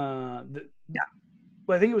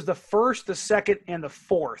 But I think it was the 1st, the 2nd, and the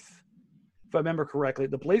 4th, if I remember correctly.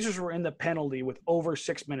 The Blazers were in the penalty with over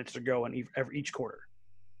 6 minutes to go in each quarter.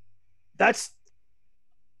 That's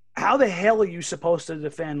how the hell are you supposed to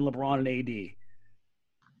defend LeBron and AD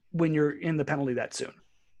when you're in the penalty that soon?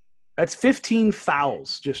 That's 15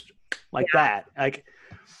 fouls just like that. Like,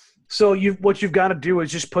 so what you've got to do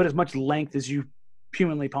is just put as much length as you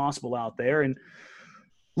humanly possible out there, and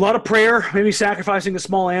a lot of prayer, maybe sacrificing a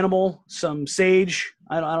small animal, some sage.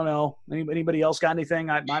 I don't know. Anybody else got anything?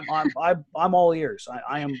 I'm all ears.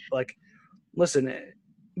 I am like, listen.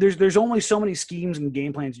 There's only so many schemes and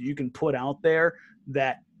game plans you can put out there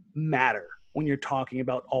that matter when you're talking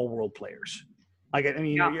about all-world players. Like, I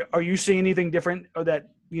mean, are you seeing anything different or that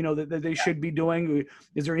that they should be doing?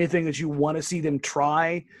 Is there anything that you want to see them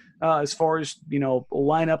try as far as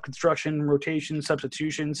lineup construction, rotation,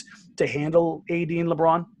 substitutions to handle AD and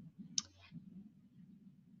LeBron?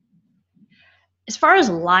 As far as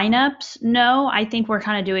lineups, no. I think we're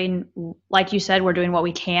kind of doing, like you said, we're doing what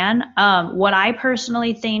we can. What I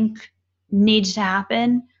personally think needs to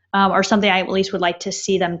happen, or something I at least would like to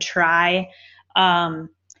see them try,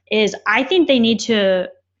 is I think they need to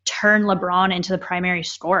turn LeBron into the primary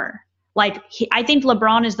scorer. Like, I think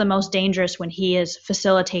LeBron is the most dangerous when he is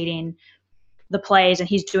facilitating the plays and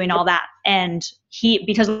he's doing all that. And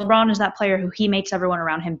because LeBron is that player who he makes everyone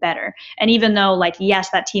around him better. And even though, like, yes,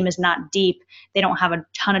 that team is not deep, they don't have a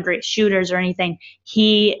ton of great shooters or anything,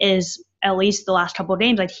 he is, at least the last couple of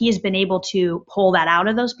games, like, he has been able to pull that out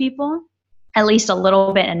of those people at least a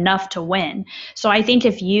little bit, enough to win. So I think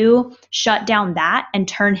if you shut down that and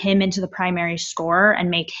turn him into the primary scorer and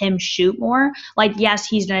make him shoot more, like, yes,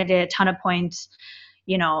 he's going to get a ton of points,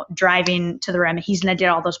 driving to the rim. He's going to get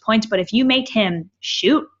all those points. But if you make him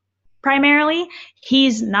shoot primarily,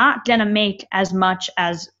 he's not going to make as much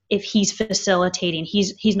as if he's facilitating.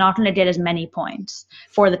 He's not going to get as many points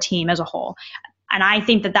for the team as a whole. And I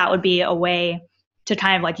think that would be a way to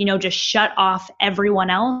kind of, like, just shut off everyone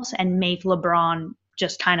else and make LeBron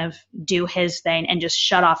just kind of do his thing and just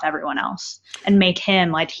shut off everyone else and make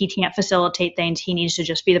him, like, he can't facilitate things. He needs to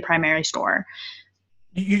just be the primary scorer.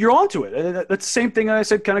 You're onto it. That's the same thing I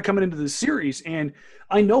said kind of coming into this series. And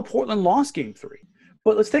I know Portland lost game 3,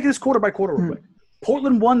 but let's take this quarter by quarter real quick.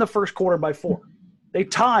 Portland won the first quarter by 4. They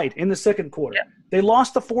tied in the second quarter. Yeah. They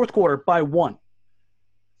lost the fourth quarter by 1.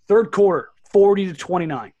 Third quarter,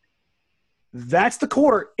 40-29. That's the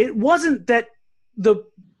quarter. It wasn't that the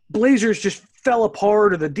Blazers just fell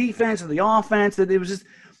apart or the defense or the offense. That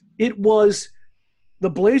it was the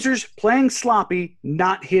Blazers playing sloppy,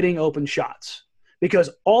 not hitting open shots. Because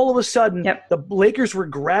all of a sudden, the Lakers were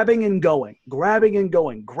grabbing and going.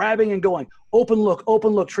 Open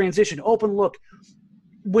look, transition, open look.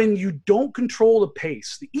 When you don't control the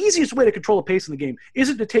pace, the easiest way to control the pace in the game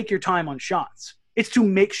isn't to take your time on shots. It's to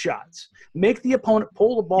make shots. Make the opponent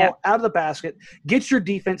pull the ball out of the basket, get your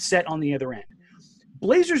defense set on the other end.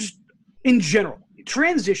 Blazers, in general,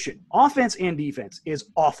 transition, offense and defense, is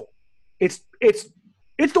awful. It's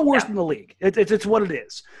the worst in the league. It's what it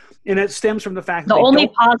is. And it stems from the fact that the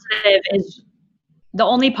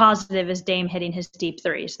only positive is Dame hitting his deep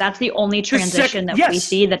threes. That's the only transition we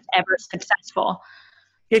see that's ever successful.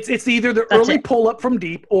 It's either the early pull-up from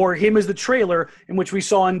deep or him as the trailer, in which we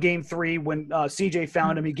saw in Game 3 when CJ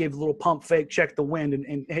found him. He gave a little pump fake, checked the wind,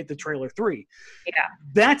 and hit the trailer 3. Yeah.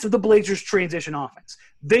 That's the Blazers' transition offense.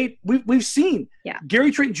 We've seen Gary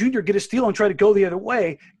Trent Jr. get a steal and try to go the other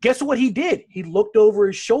way. Guess what he did? He looked over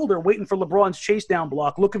his shoulder, waiting for LeBron's chase down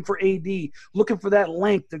block, looking for AD, looking for that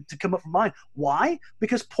length to come up from behind. Why?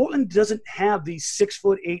 Because Portland doesn't have these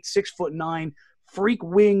 6'8", 6'9", freak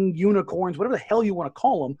wing unicorns, whatever the hell you want to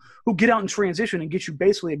call them, who get out in transition and get you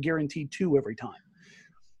basically a guaranteed 2 every time.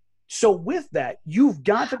 So with that, you've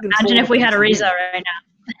got to control. Imagine if we had Ariza right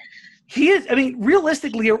now. He is. I mean,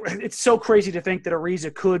 realistically, it's so crazy to think that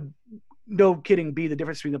Ariza could, no kidding, be the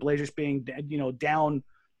difference between the Blazers being, down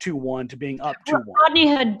 2-1 to being up 2-1. Rodney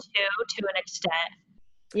had 2 to an extent.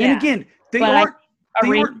 Yeah. And again, they aren't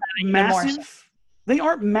massive. They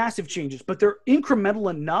aren't massive changes, but they're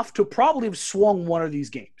incremental enough to probably have swung one of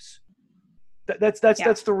these games. That's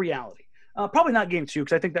the reality. Probably not game 2,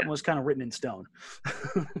 because I think that one was kind of written in stone.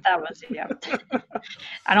 That was,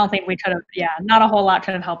 I don't think we could have, not a whole lot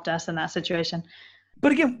could have helped us in that situation.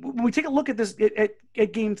 But again, when we take a look at this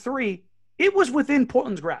at game 3, it was within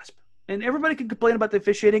Portland's grasp. And everybody can complain about the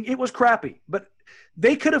officiating. It was crappy, but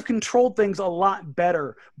they could have controlled things a lot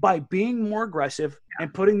better by being more aggressive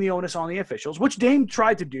and putting the onus on the officials, which Dame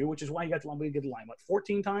tried to do, which is why he got the line.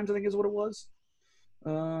 14 times, I think is what it was.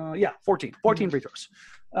 14 free throws.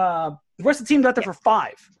 The rest of the team got there for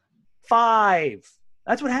 5. 5.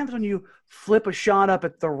 That's what happens when you flip a shot up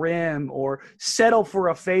at the rim or settle for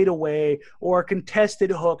a fadeaway or a contested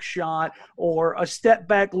hook shot or a step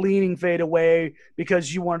back leaning fadeaway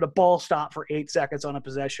because you wanted a ball stop for 8 seconds on a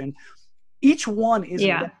possession. Each one isn't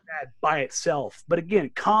that bad by itself. But again,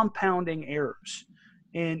 compounding errors.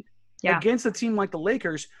 And against a team like the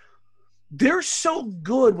Lakers, they're so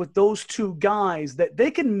good with those 2 guys that they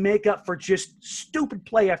can make up for just stupid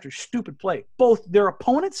play after stupid play, both their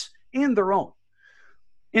opponents and their own.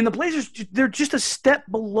 And the Blazers, they're just a step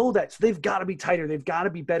below that. So they've got to be tighter. They've got to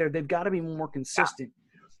be better. They've got to be more consistent.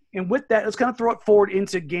 And with that, let's kind of throw it forward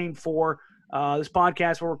into Game 4. This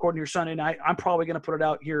podcast we're recording here Sunday night. I'm probably going to put it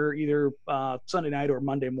out here either Sunday night or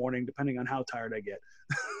Monday morning, depending on how tired I get.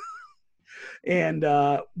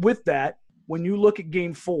 And with that, when you look at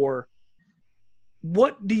Game 4,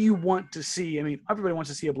 what do you want to see? I mean, everybody wants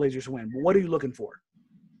to see a Blazers win, but what are you looking for?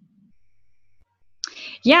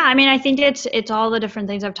 Yeah, I mean, I think it's all the different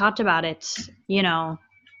things I've talked about. It's,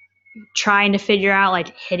 trying to figure out,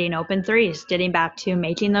 like, hitting open threes, getting back to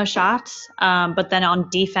making those shots. But then on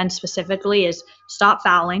defense specifically is stop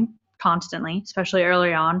fouling constantly, especially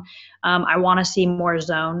early on. I want to see more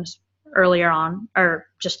zones earlier on or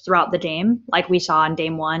just throughout the game, like we saw in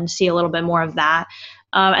Game 1, see a little bit more of that.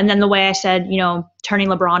 And then the way I said, turning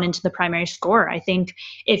LeBron into the primary scorer. I think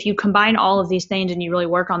if you combine all of these things and you really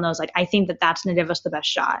work on those, like I think that that's going to give us the best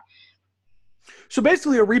shot. So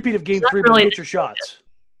basically a repeat of game 3, but really hit your shots.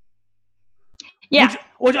 Yeah.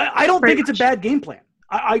 Which I don't think it's much. a bad game plan.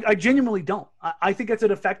 I genuinely don't. I think that's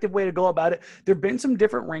an effective way to go about it. There have been some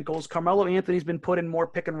different wrinkles. Carmelo Anthony's been put in more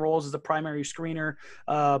pick and rolls as a primary screener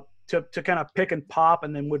to kind of pick and pop,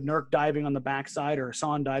 and then with Nurk diving on the backside or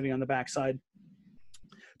Hassan diving on the backside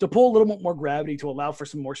to pull a little bit more gravity to allow for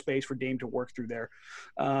some more space for Dame to work through there.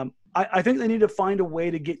 I think they need to find a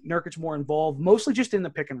way to get Nurkic more involved, mostly just in the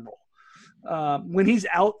pick and roll. When he's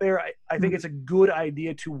out there, I think it's a good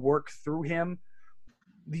idea to work through him.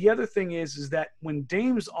 The other thing is that when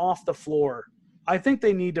Dame's off the floor, I think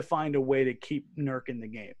they need to find a way to keep Nurk in the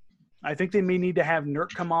game. I think they may need to have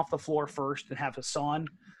Nurk come off the floor first and have Hassan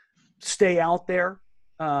stay out there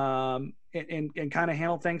and kind of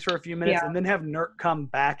handle things for a few minutes, and then have Nurk come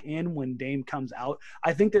back in when Dame comes out.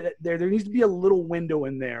 I think that there needs to be a little window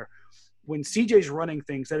in there when CJ's running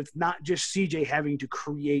things, that it's not just CJ having to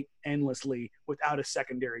create endlessly without a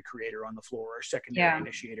secondary creator on the floor or a secondary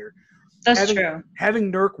initiator. That's true.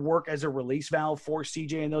 Having Nurk work as a release valve for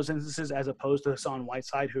CJ in those instances, as opposed to Hassan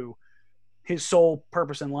Whiteside, who his sole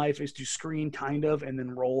purpose in life is to screen kind of and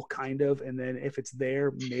then roll kind of, and then if it's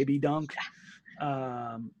there, maybe dunk.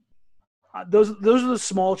 Those are the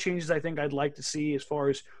small changes I think I'd like to see as far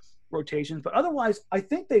as rotations. But otherwise, I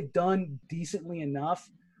think they've done decently enough.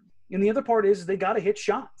 And the other part is they got to hit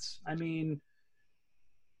shots. I mean,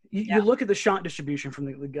 you look at the shot distribution from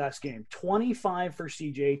the last game. 25 for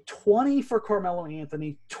CJ, 20 for Carmelo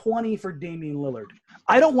Anthony, 20 for Damian Lillard.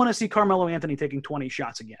 I don't want to see Carmelo Anthony taking 20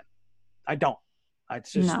 shots again. I don't. I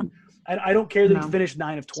don't care that he finished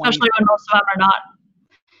 9 of 20. Especially when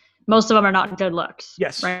most of them are not good looks.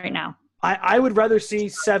 Yes. Right now. I would rather see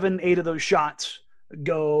 7, 8 of those shots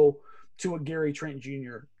go to a Gary Trent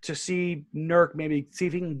Jr., to see Nurk maybe see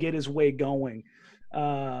if he can get his way going.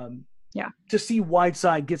 To see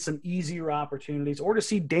Whiteside get some easier opportunities, or to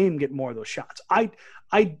see Dame get more of those shots. I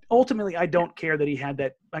ultimately don't care that he had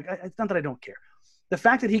that. Like, it's not that I don't care. The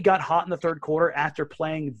fact that he got hot in the third quarter after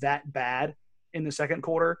playing that bad in the second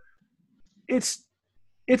quarter, it's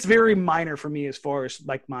very minor for me as far as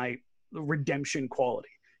like my redemption quality.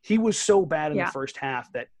 He was so bad in the first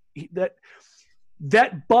half that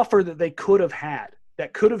that buffer that they could have had,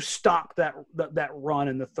 that could have stopped that run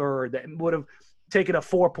in the third, that would have taken a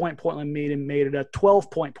 4-point Portland lead and made it a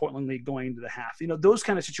 12-point Portland lead going into the half. Those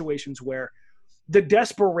kind of situations where the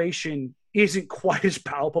desperation isn't quite as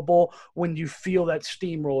palpable when you feel that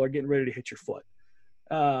steamroller getting ready to hit your foot.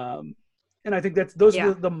 And I think those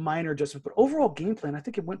are the minor adjustments. But overall game plan, I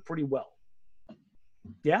think it went pretty well.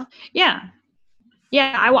 Yeah? Yeah.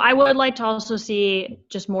 Yeah, I would like to also see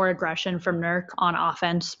just more aggression from Nurk on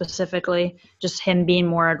offense specifically, just him being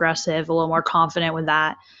more aggressive, a little more confident with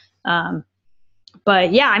that.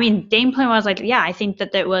 But yeah, I mean, game plan was like, I think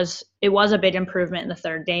that it was a big improvement in the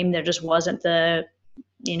third game. There just wasn't the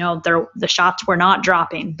shots were not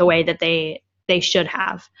dropping the way that they should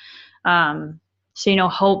have. So,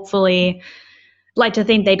 hopefully, like to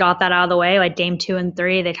think they got that out of the way, like game 2 and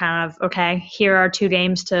 3, they kind of, okay, here are 2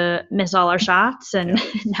 games to miss all our shots. And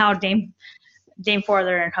now game 4,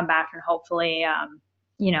 they're going to come back and hopefully,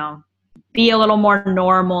 be a little more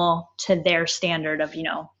normal to their standard of,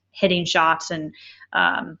 hitting shots and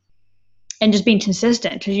just being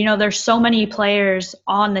consistent. Because, there's so many players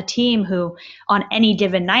on the team who on any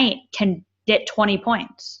given night can get 20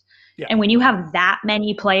 points. Yeah. And when you have that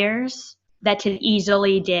many players that can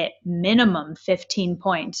easily get minimum 15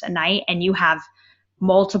 points a night, and you have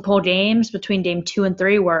multiple games between game 2 and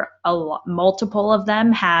 3 where multiple of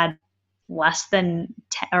them had less than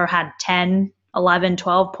 10, or had 10, 11,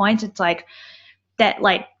 12 points. It's like that,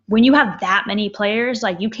 like when you have that many players,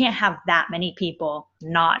 like you can't have that many people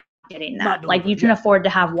not getting that. Like you can afford to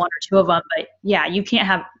have 1 or 2 of them, but you can't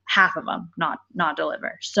have half of them not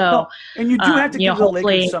deliver. So, and you do have to give the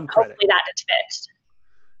Lakers some credit. Hopefully that gets fixed.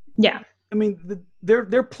 Yeah. I mean,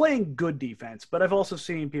 they're playing good defense, but I've also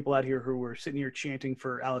seen people out here who were sitting here chanting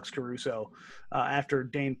for Alex Caruso after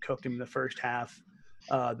Dame cooked him in the first half.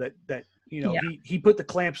 He put the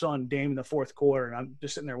clamps on Dame in the fourth quarter, and I'm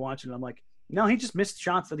just sitting there watching. And I'm like, no, he just missed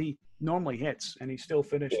shots that he normally hits, and he still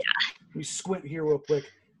finished. Let me squint here real quick.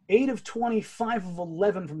 8 of 25 of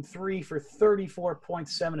 11 from 3 for 34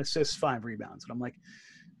 points, 7 assists, 5 rebounds, and I'm like,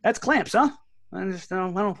 that's clamps, huh? I'm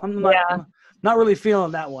not really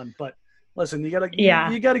feeling that one, but. Listen, you gotta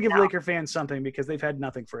give Laker fans something because they've had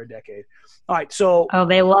nothing for a decade. All right, so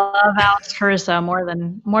they love Alex Caruso more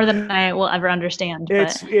than I will ever understand.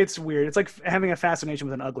 It's weird. It's like having a fascination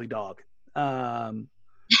with an ugly dog.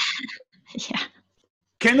 Yeah.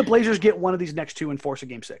 Can the Blazers get one of these next two and force a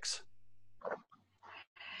game 6?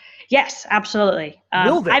 Yes, absolutely.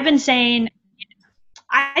 Will they? I've been saying,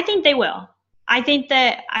 I think they will. I think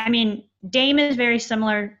that, Dame is very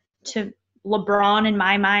similar to LeBron in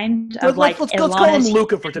my mind. Let's call him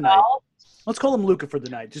Luka for tonight. Let's call him Luka for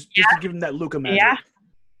tonight, just to give him that Luka magic.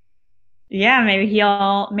 Yeah, maybe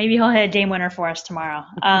he'll hit a Dame winner for us tomorrow.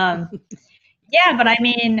 Yeah, but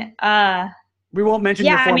we won't mention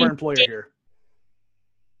your former employer here.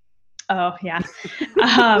 Oh yeah,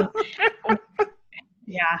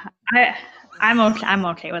 yeah. I'm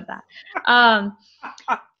okay with that.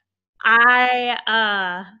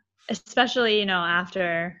 Especially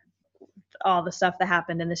after all the stuff that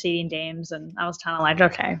happened in the seeding games, and I was kind of like,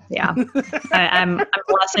 okay, yeah, I'm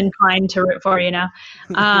less inclined to root for you now.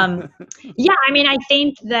 Yeah, I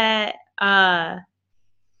think that I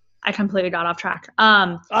completely got off track.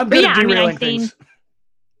 I'm good at derailing things.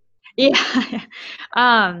 Yeah.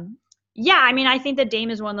 Yeah, I think that Dame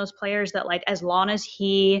is one of those players that, like, as long as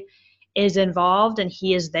he is involved and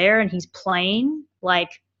he is there and he's playing,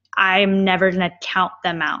 like, I'm never going to count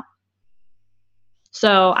them out.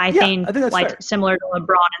 So I think like fair. Similar to LeBron in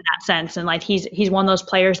that sense. And like, he's one of those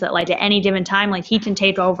players that, like, at any given time, like, he can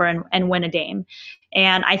take over and win a game.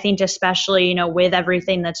 And I think especially, with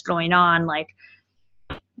everything that's going on, like,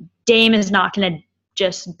 Dame is not going to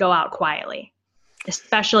just go out quietly,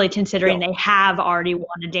 especially considering they have already won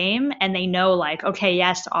a game and they know, like, okay,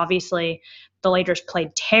 yes, obviously the Lakers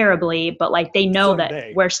played terribly, but, like, they know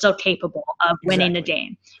that we're still capable of winning the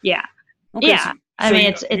game. Yeah. Okay, yeah. So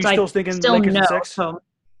it's like still Lakers no. 6? So,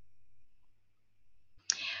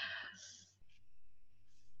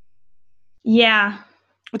 yeah.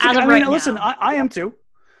 Listen, I am too.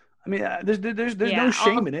 There's no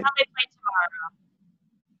shame in it. How they play tomorrow.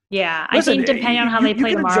 Yeah, listen, I think depending on how they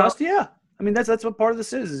play tomorrow. Adjust, yeah. That's what part of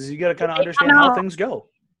this is you got to kind of understand how things go.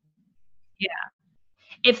 Yeah.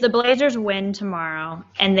 If the Blazers win tomorrow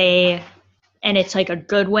and it's like a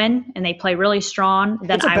good win and they play really strong,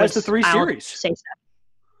 then it's a best of 3 series. Say so.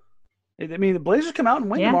 The Blazers come out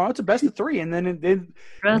and win tomorrow. It's a best of 3, and then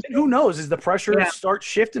who knows? As the pressure starts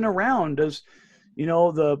shifting around, does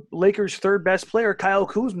the Lakers' third best player, Kyle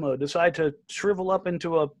Kuzma, decide to shrivel up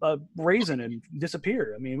into a raisin and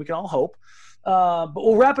disappear? We can all hope. But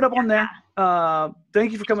we'll wrap it up on there.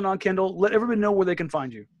 Thank you for coming on, Kendall. Let everybody know where they can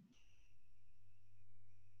find you.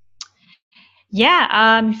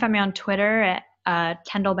 Yeah, you find me on Twitter at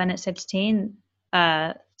Kendall Bennett 16.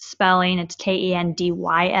 Spelling, it's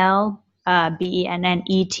KENDYL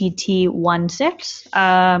BENNETT 16.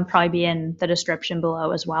 Probably be in the description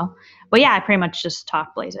below as well. But yeah, I pretty much just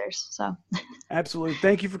talk Blazers. So absolutely,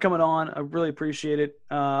 thank you for coming on. I really appreciate it.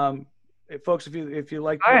 Folks, if you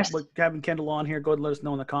like having Kendall on here, go ahead and let us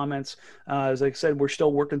know in the comments. As I said, we're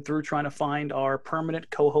still working through trying to find our permanent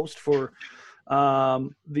co-host for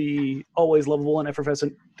the always lovable and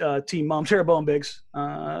effervescent team Mom Terrebonne Biggs.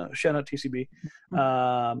 Shout out TCB.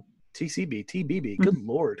 TBB. Good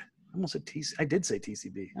Lord. I almost said TC. I did say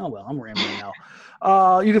TCB. Oh, well, I'm rambling now.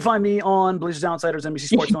 You can find me on Blazers Outsiders, NBC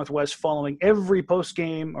Sports Northwest, following every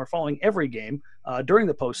post-game or following every game during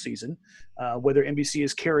the postseason. Whether NBC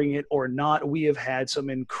is carrying it or not, we have had some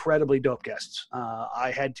incredibly dope guests.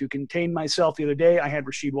 I had to contain myself the other day. I had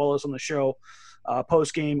Rasheed Wallace on the show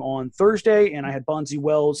post-game on Thursday, and I had Bonzi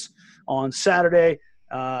Wells on Saturday.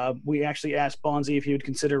 We actually asked Bonzi if he would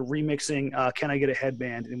consider remixing Can I Get a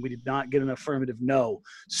Headband, and we did not get an affirmative no.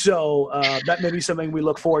 So that may be something we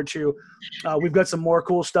look forward to. We've got some more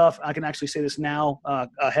cool stuff. I can actually say this now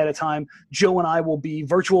ahead of time. Joe and I will be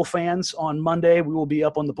virtual fans on Monday. We will be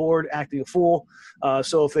up on the board acting a fool.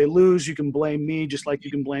 So if they lose, you can blame me just like you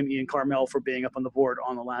can blame Ian Carmel for being up on the board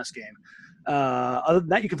on the last game. Other than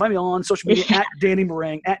that, you can find me on social media at Danny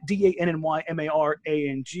Marang, at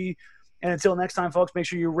DANNYMARANG. And until next time, folks, make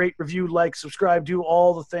sure you rate, review, like, subscribe, do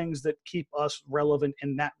all the things that keep us relevant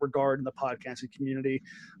in that regard in the podcasting community.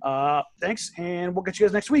 Thanks, and we'll get you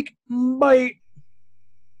guys next week. Bye.